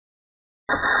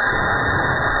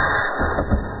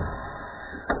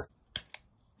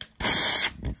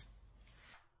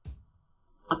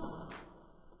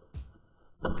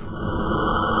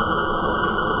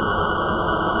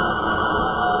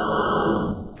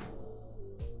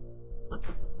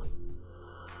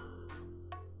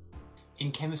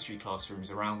In chemistry classrooms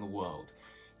around the world,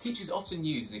 teachers often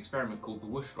use an experiment called the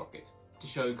whoosh rocket to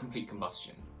show complete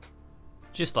combustion.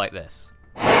 Just like this.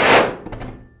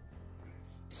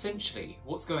 Essentially,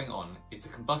 what's going on is the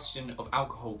combustion of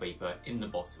alcohol vapour in the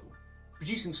bottle,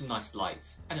 producing some nice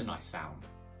lights and a nice sound.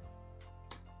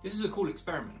 This is a cool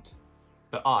experiment,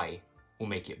 but I will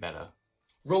make it better.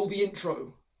 Roll the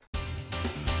intro!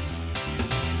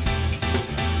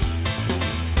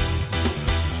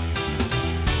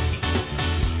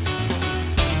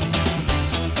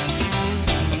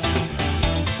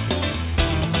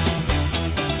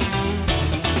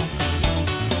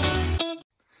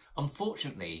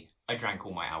 Unfortunately, I drank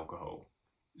all my alcohol,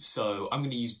 so I'm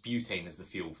going to use butane as the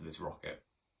fuel for this rocket.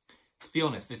 To be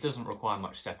honest, this doesn't require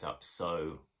much setup,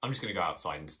 so I'm just going to go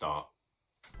outside and start.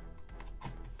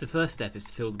 The first step is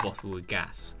to fill the bottle with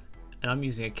gas, and I'm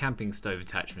using a camping stove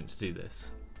attachment to do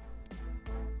this.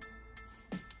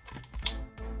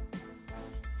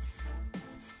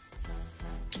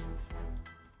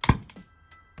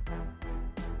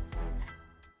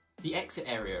 The exit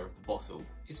area of the bottle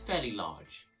is fairly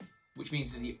large, which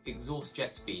means that the exhaust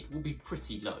jet speed will be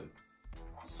pretty low.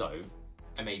 So,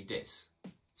 I made this.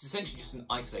 It's essentially just an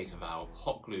isolator valve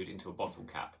hot glued into a bottle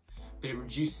cap, but it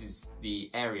reduces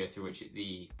the area through which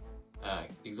the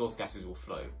exhaust gases will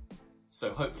flow.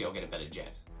 So hopefully I'll get a better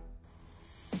jet.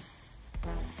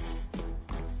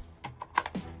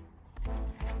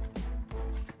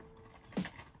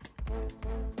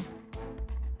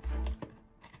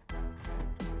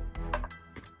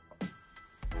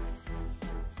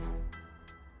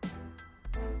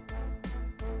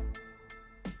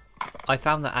 I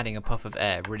found that adding a puff of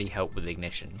air really helped with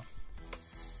ignition.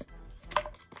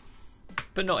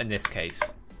 But not in this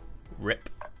case. RIP.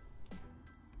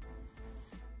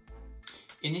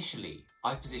 Initially,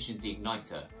 I positioned the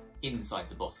igniter inside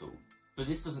the bottle, but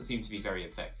this doesn't seem to be very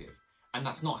effective, and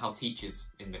that's not how teachers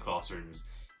in the classrooms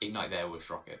ignite their whoosh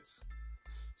rockets.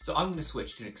 So I'm going to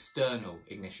switch to an external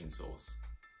ignition source.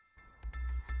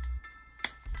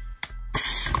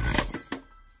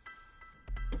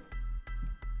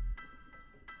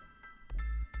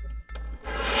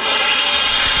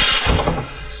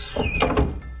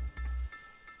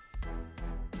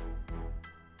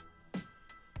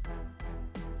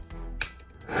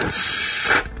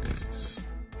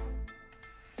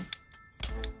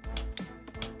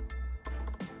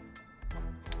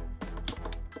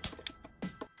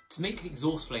 To make the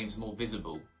exhaust flames more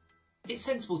visible, it's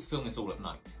sensible to film this all at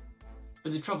night.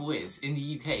 But the trouble is, in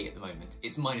the UK at the moment,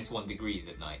 it's -1 degrees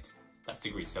at night. That's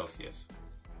degrees Celsius.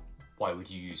 Why would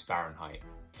you use Fahrenheit?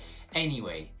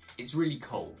 Anyway, it's really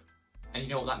cold. And you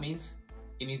know what that means?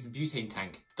 It means the butane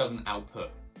tank doesn't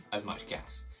output as much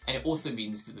gas. And it also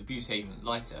means that the butane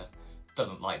lighter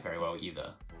doesn't light very well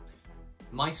either.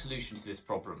 My solution to this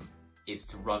problem is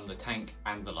to run the tank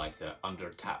and the lighter under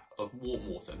a tap of warm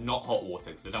water, not hot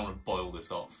water because I don't want to boil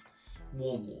this off.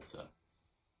 Warm water,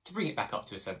 to bring it back up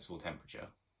to a sensible temperature.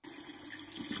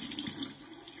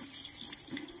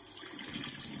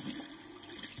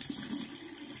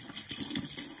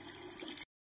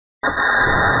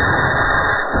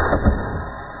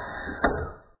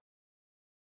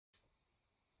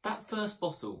 That first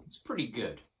bottle is pretty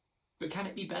good, but can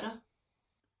it be better?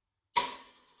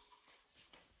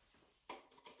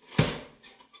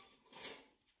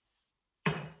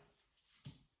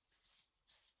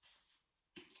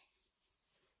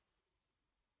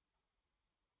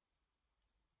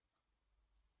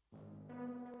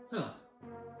 Huh.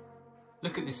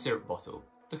 Look at this syrup bottle.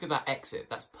 Look at that exit.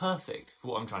 That's perfect for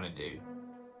what I'm trying to do.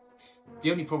 The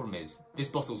only problem is, this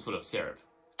bottle's full of syrup,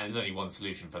 and there's only one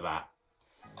solution for that.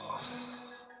 Oh,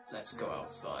 let's go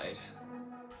outside.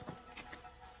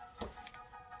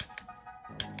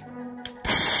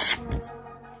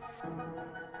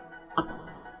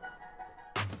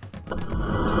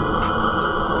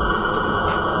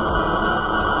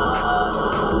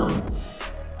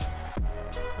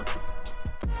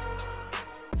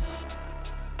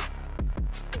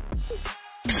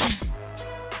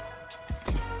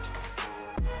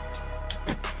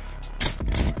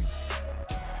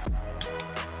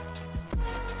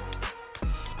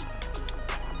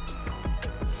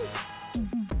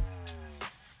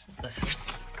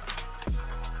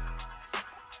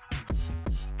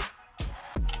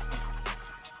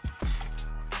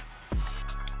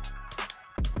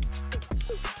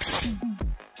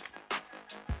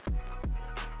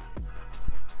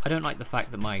 I don't like the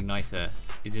fact that my igniter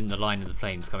is in the line of the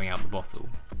flames coming out the bottle,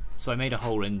 so I made a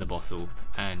hole in the bottle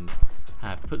and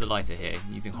have put the lighter here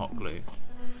using hot glue.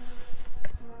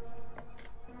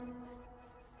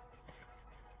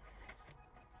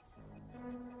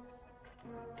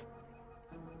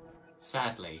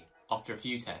 Sadly, after a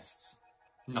few tests,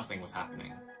 nothing was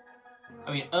happening.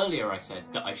 I mean, earlier I said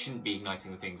that I shouldn't be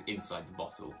igniting the things inside the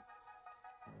bottle,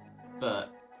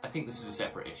 but I think this is a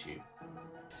separate issue.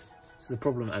 So the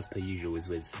problem, as per usual, is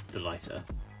with the lighter,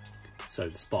 so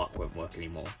the spark won't work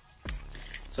anymore.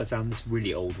 So I found this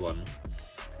really old one.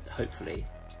 Hopefully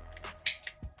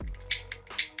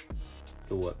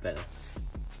it'll work better.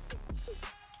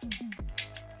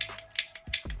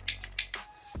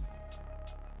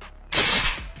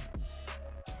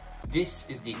 This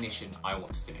is the ignition I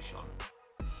want to finish on.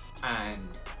 And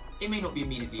it may not be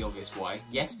immediately obvious why.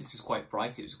 Yes, this was quite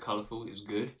bright, it was colourful, it was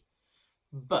good.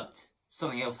 But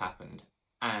something else happened,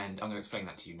 and I'm going to explain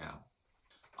that to you now.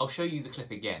 I'll show you the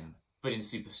clip again, but in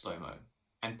super slow-mo.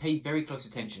 And pay very close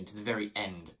attention to the very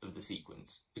end of the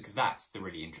sequence, because that's the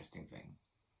really interesting thing.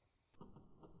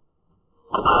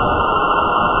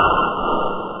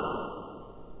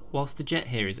 Whilst the jet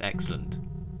here is excellent,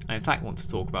 I in fact want to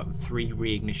talk about the 3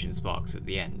 reignition sparks at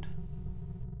the end.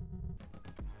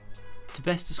 To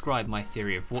best describe my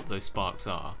theory of what those sparks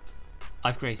are,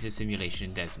 I've created a simulation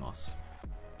in Desmos.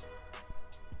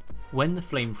 When the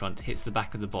flame front hits the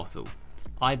back of the bottle,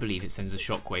 I believe it sends a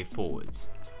shockwave forwards,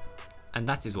 and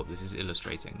that is what this is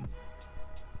illustrating.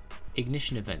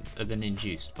 Ignition events are then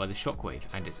induced by the shockwave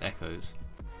and its echoes.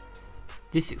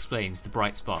 This explains the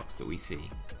bright sparks that we see.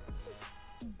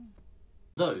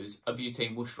 Those are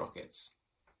Butane WHOOSH rockets.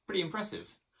 Pretty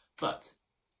impressive, but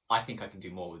I think I can do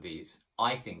more with these.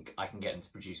 I think I can get them to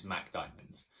produce Mac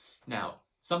diamonds. Now,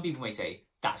 some people may say,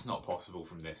 that's not possible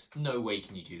from this. No way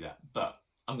can you do that, but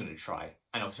I'm going to try,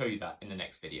 and I'll show you that in the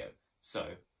next video. So,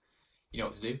 you know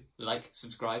what to do. Like,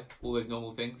 subscribe, all those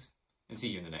normal things, and see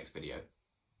you in the next video.